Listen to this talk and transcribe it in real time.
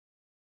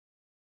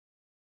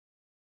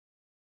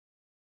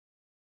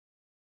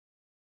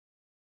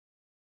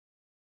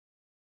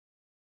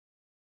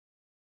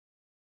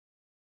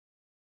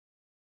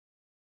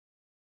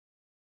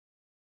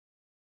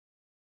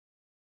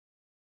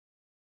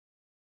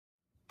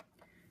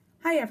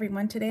Hi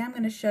everyone, today I'm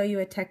going to show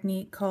you a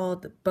technique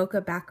called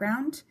Bokeh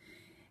background,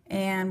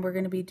 and we're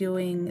going to be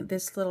doing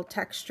this little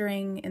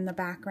texturing in the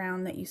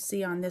background that you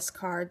see on this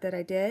card that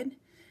I did.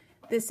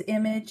 This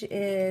image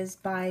is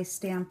by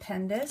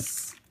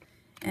Stampendous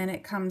and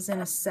it comes in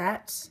a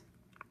set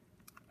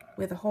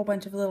with a whole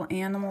bunch of little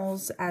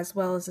animals as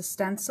well as a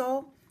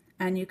stencil,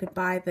 and you could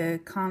buy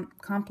the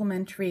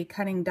complimentary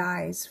cutting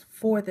dies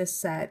for this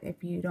set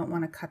if you don't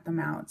want to cut them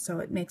out, so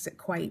it makes it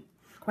quite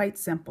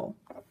simple.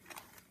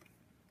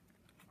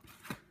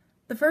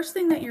 The first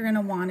thing that you're going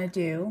to want to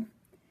do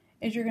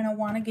is you're going to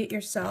want to get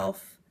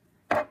yourself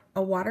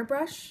a water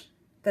brush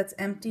that's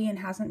empty and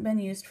hasn't been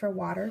used for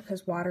water,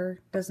 because water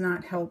does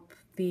not help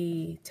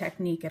the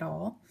technique at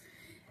all.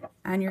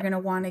 And you're going to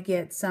want to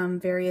get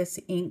some various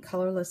ink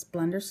colorless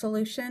blender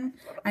solution,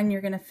 and you're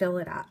going to fill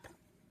it up.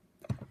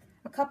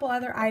 A couple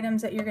other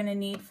items that you're going to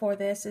need for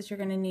this is you're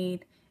going to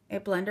need a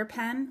blender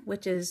pen,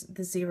 which is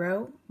the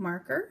 0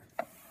 marker.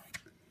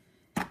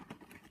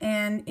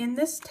 And in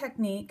this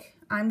technique,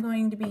 I'm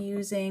going to be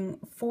using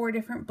 4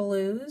 different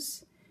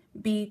blues: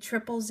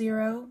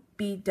 B000,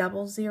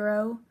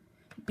 B00,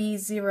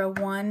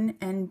 B01,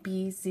 and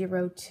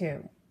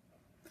B02.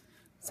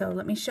 So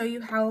let me show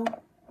you how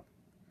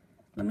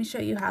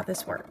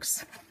this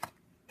works.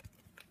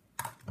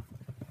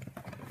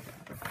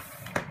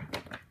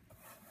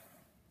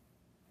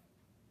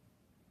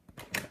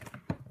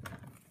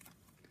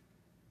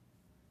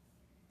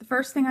 The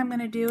first thing I'm going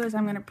to do is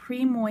I'm going to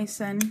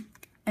pre-moisten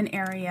an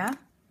area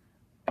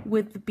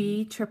with the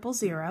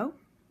B000.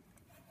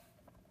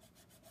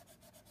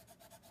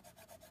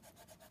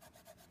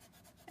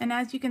 And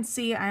as you can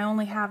see, I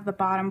only have the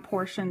bottom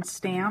portion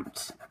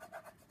stamped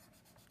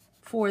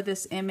for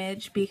this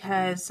image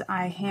because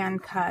I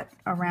hand cut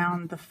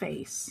around the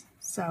face,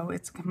 so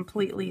it's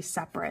completely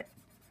separate.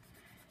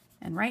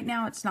 And right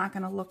now it's not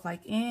going to look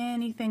like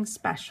anything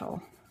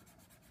special.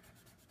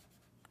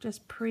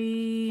 Just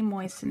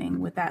pre-moistening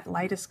with that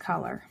lightest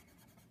color.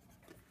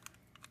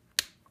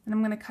 And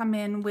I'm going to come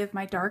in with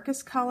my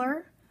darkest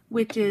color,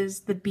 which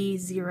is the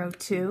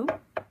B02.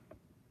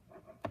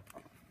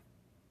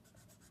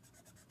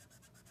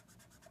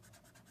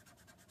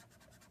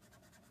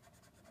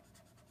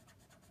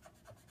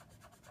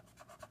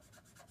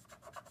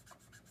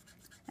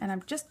 And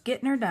I'm just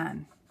getting her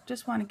done.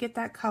 Just want to get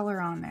that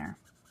color on there.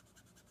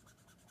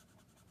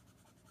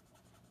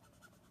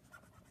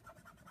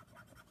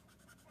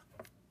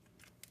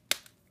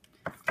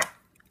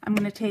 I'm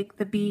going to take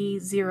the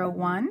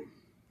B01.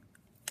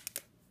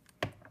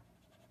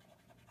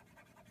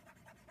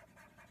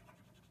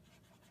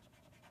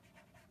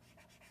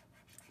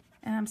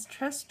 And I'm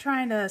just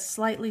trying to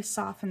slightly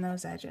soften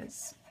those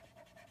edges.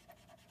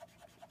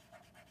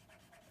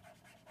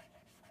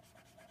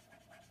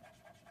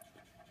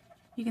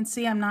 You can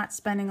see I'm not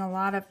spending a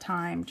lot of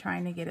time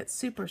trying to get it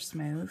super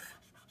smooth.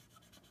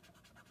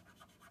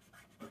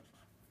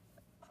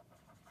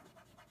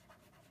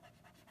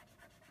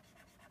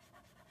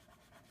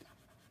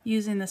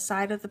 Using the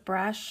side of the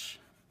brush,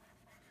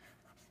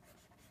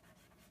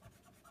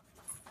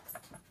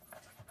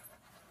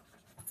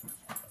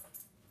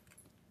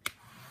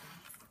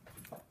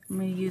 I'm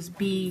going to use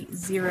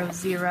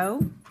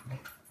B00.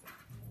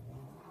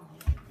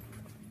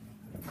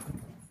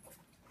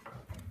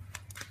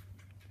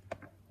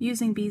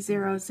 Using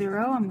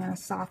B00, I'm going to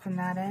soften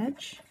that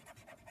edge.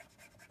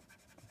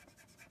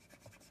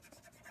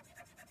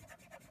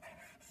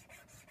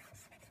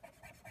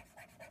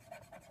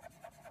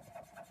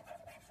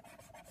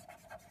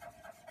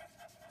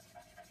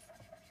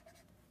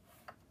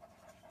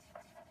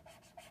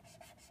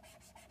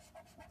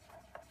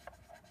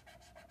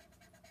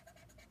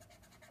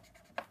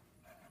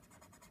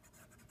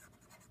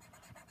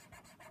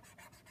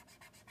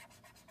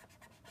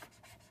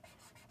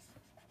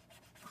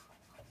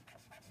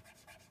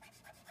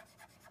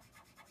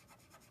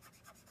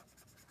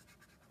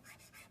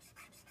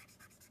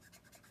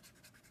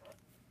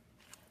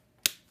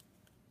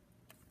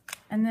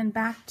 And then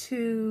back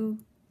to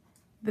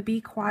the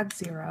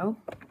B0.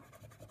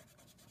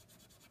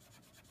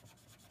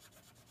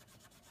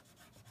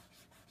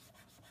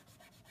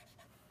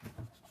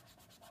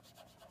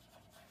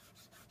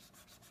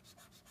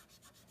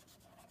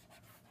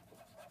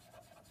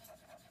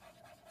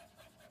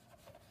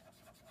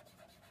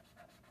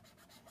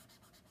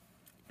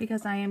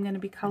 Because I am going to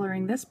be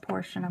coloring this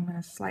portion, I'm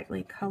going to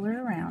slightly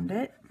color around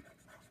it.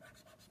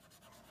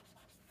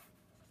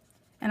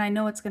 And I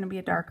know it's going to be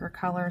a darker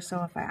color,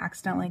 so if I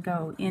accidentally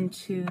go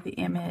into the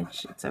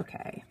image, it's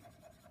okay.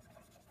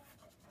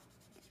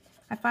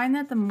 I find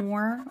that the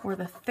more or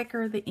the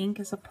thicker the ink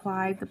is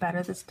applied, the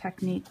better this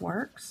technique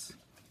works.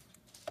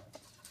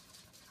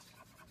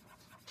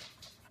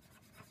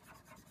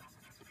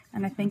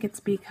 And I think it's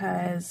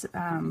because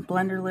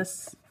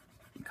colorless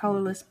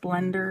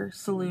blender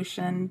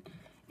solution,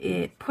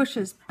 it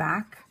pushes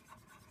back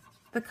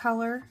the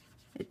color,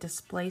 it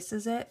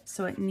displaces it,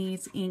 so it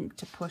needs ink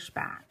to push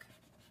back.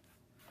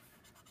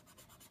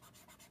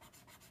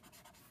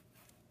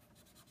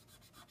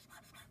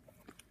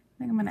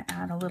 I think I'm going to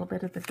add a little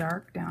bit of the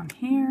dark down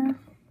here.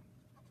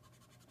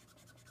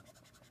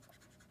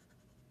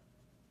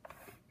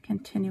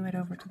 continue it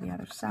over to the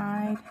other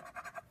side.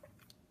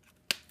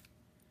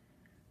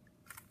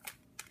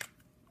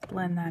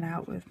 Blend that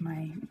out with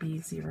my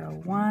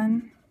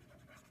B01.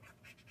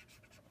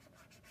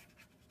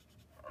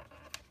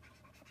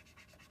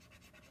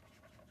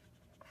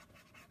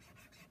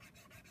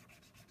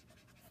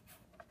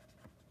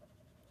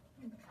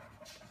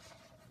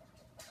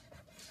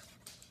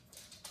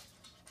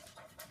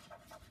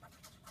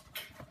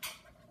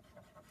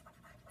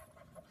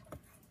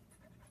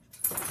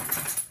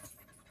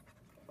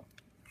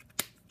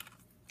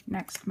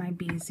 Next, my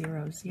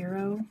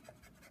B00.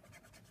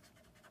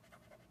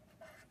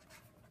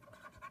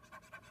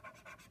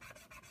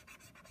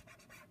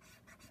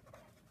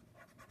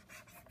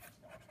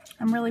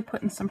 I'm really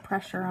putting some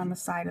pressure on the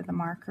side of the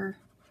marker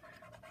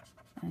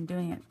and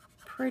doing it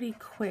pretty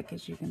quick,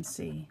 as you can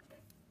see.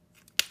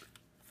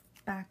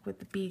 Back with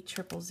the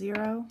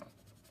B000.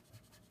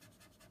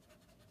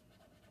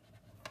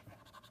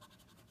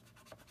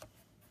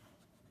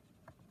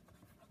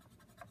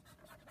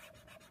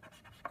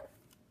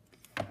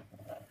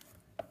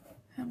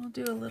 And we'll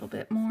do a little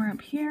bit more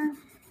up here.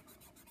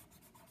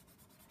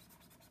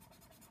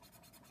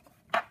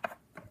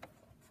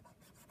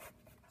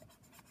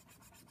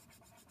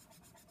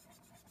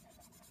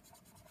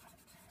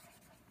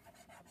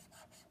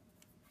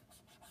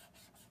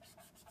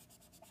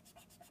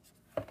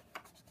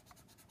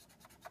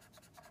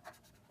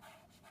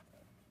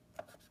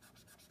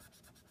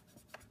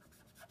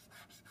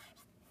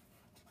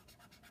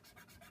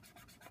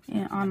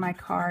 And on my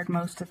card,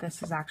 most of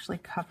this is actually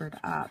covered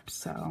up,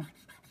 so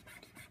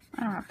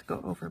I don't have to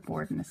go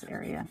overboard in this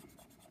area.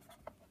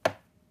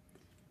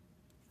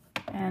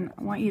 And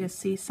I want you to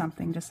see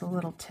something, just a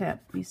little tip.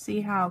 You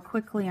see how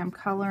quickly I'm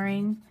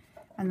coloring,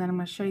 and then I'm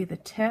going to show you the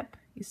tip.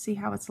 You see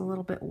how it's a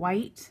little bit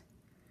white?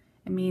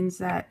 It means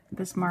that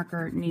this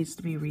marker needs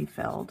to be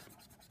refilled.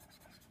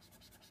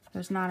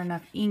 There's not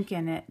enough ink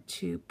in it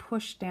to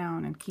push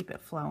down and keep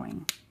it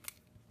flowing.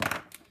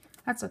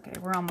 That's okay,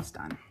 we're almost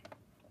done.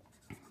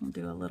 We'll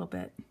do a little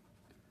bit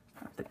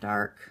of the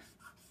dark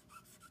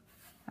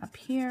up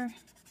here.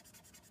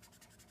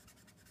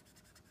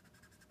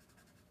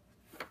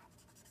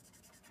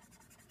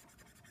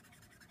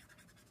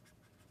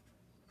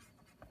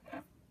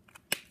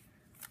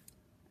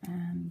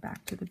 And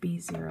back to the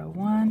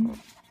B01.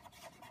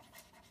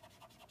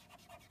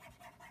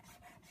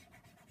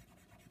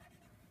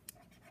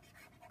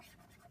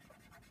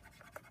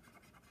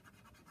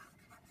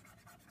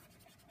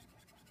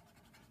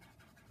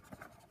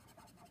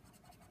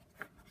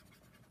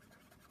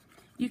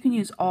 You can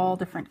use all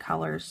different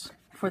colors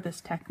for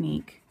this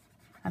technique.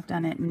 I've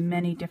done it in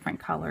many different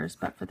colors,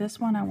 but for this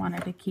one I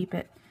wanted to keep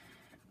it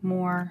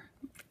more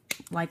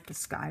like the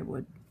sky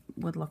would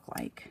look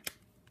like.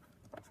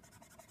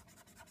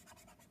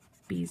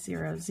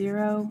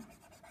 B00.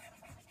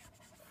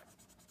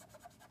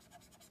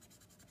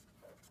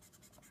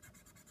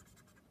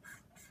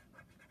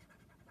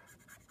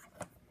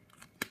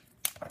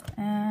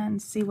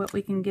 And see what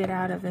we can get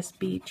out of this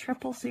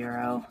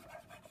B000.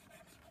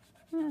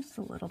 Just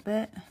a little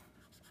bit.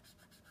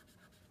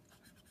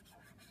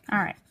 All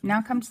right,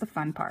 now comes the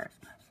fun part.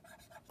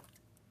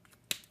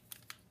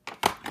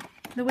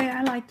 The way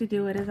I like to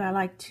do it is I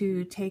like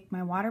to take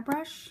my water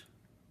brush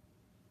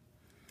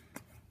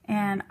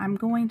and I'm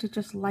going to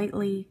just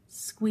lightly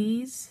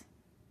squeeze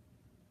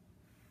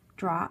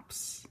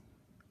drops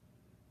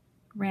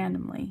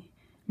randomly.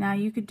 Now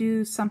you could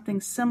do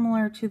something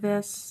similar to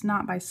this,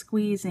 not by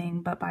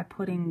squeezing, but by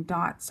putting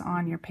dots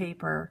on your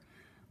paper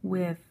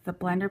with the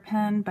blender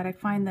pen, but I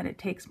find that it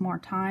takes more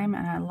time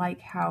and I like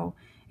how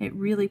it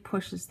really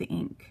pushes the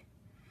ink.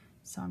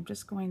 So I'm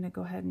just going to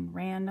go ahead and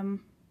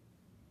random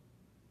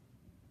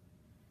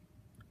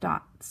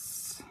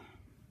dots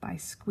by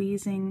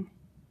squeezing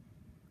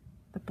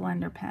the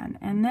blender pen,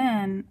 and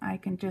then I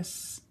can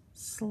just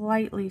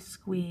slightly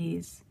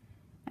squeeze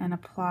and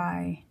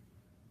apply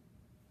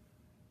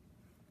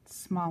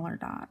smaller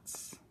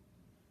dots.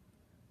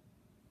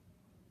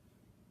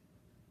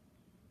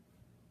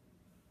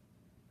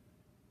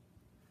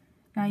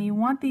 Now you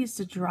want these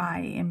to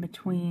dry in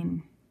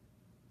between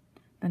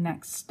the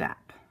next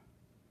step.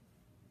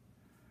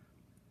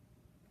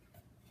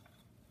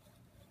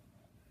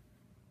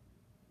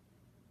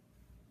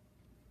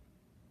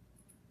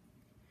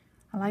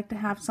 I like to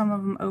have some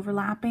of them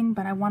overlapping,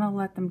 but I want to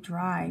let them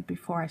dry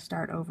before I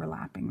start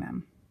overlapping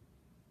them.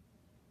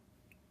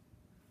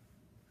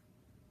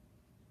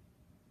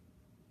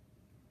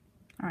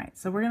 All right,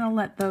 so we're going to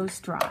let those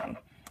dry.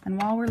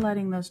 And while we're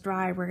letting those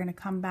dry, we're going to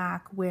come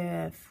back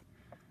with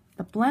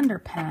the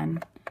blender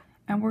pen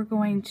and we're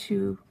going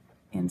to,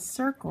 in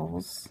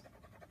circles,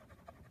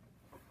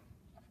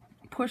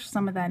 push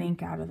some of that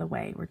ink out of the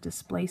way. We're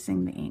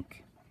displacing the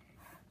ink.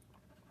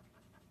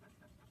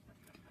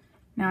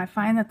 Now I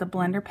find that the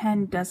blender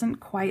pen doesn't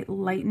quite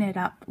lighten it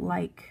up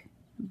like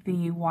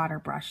the water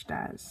brush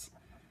does.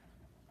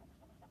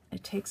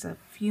 It takes a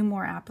few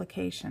more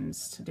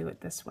applications to do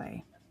it this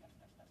way.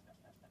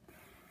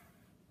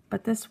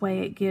 But this way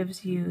it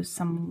gives you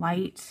some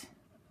light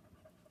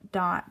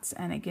dots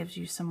and it gives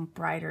you some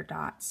brighter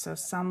dots. So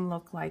some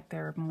look like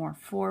they're more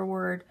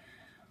forward,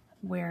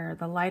 where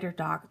the lighter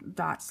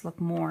dots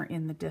look more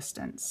in the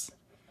distance.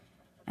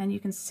 And you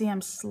can see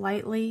I'm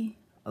slightly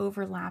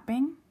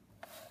overlapping.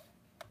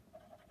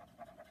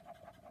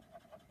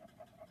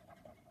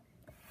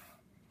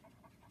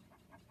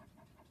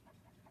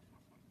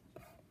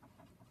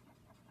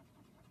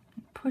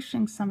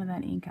 Pushing some of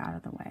that ink out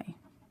of the way.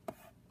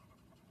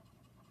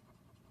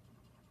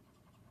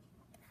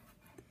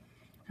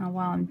 Now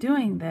while I'm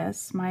doing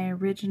this, my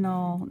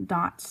original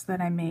dots that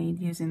I made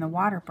using the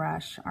water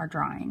brush are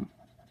drying.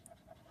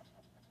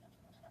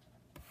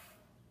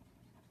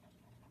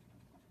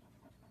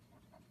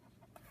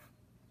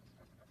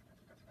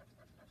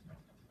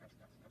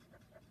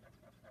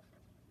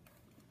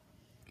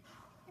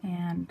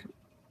 And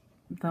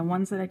the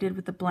ones that I did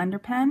with the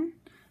blender pen,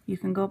 you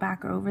can go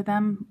back over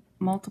them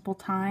multiple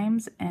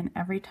times, and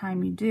every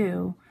time you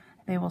do,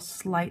 they will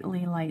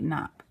slightly lighten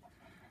up.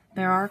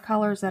 There are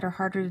colors that are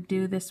harder to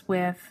do this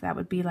with. That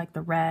would be like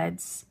the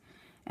reds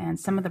and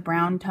some of the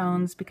brown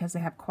tones, because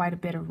they have quite a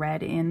bit of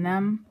red in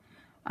them.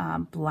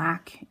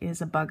 Black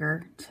is a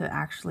bugger to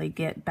actually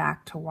get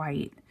back to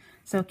white.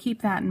 So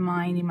keep that in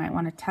mind. You might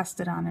want to test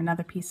it on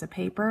another piece of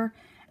paper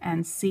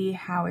and see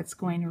how it's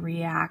going to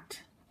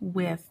react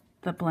with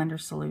the blender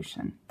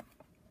solution.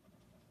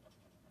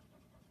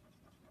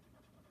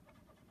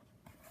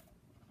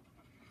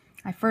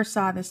 I first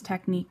saw this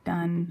technique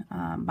done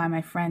by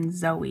my friend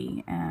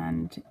Zoe,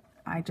 and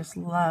I just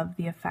love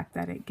the effect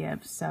that it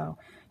gives. So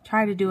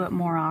try to do it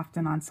more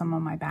often on some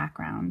of my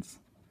backgrounds.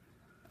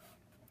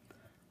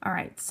 All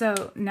right,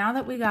 so now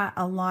that we got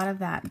a lot of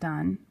that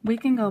done, we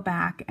can go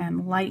back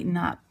and lighten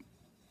up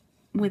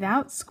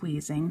without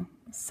squeezing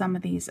some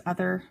of these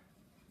other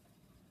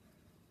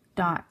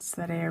dots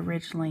that I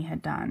originally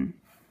had done.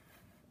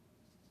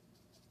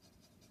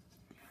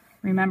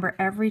 Remember,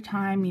 every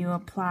time you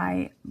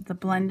apply the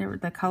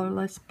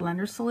colorless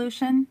blender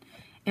solution,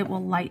 it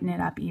will lighten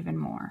it up even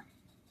more.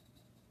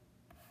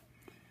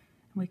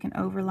 We can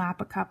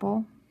overlap a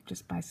couple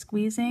just by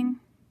squeezing.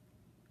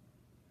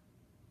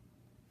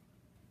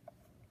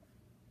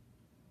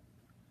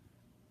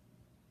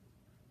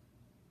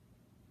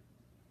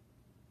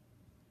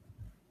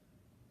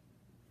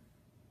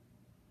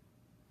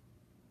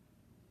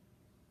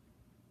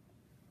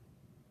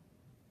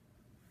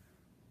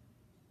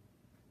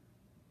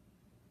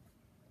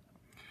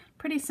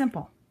 Pretty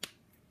simple.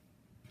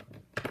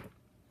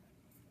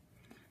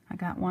 I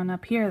got one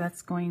up here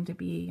that's going to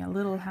be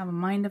have a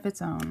mind of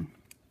its own.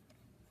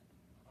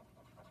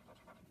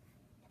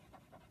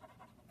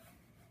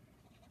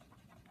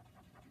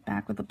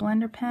 Back with the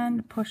blender pen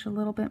to push a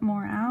little bit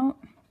more out.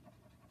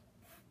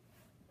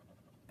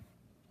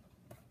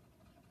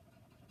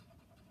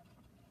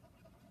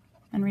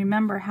 And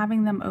remember,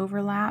 having them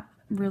overlap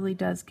really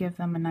does give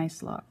them a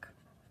nice look.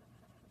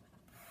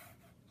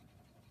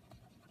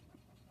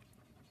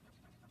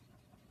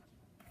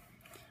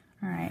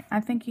 All right, I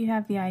think you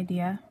have the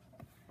idea.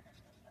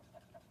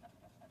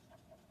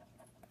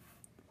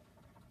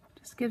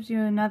 Just gives you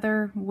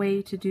another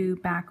way to do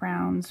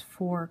backgrounds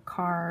for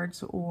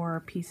cards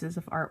or pieces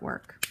of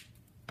artwork.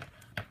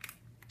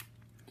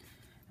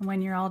 And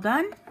when you're all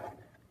done,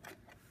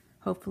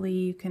 hopefully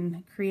you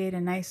can create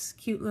a nice,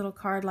 cute little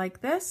card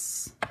like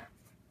this.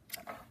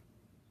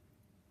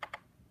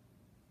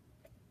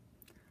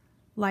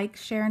 Like,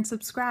 share, and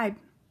subscribe.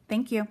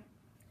 Thank you.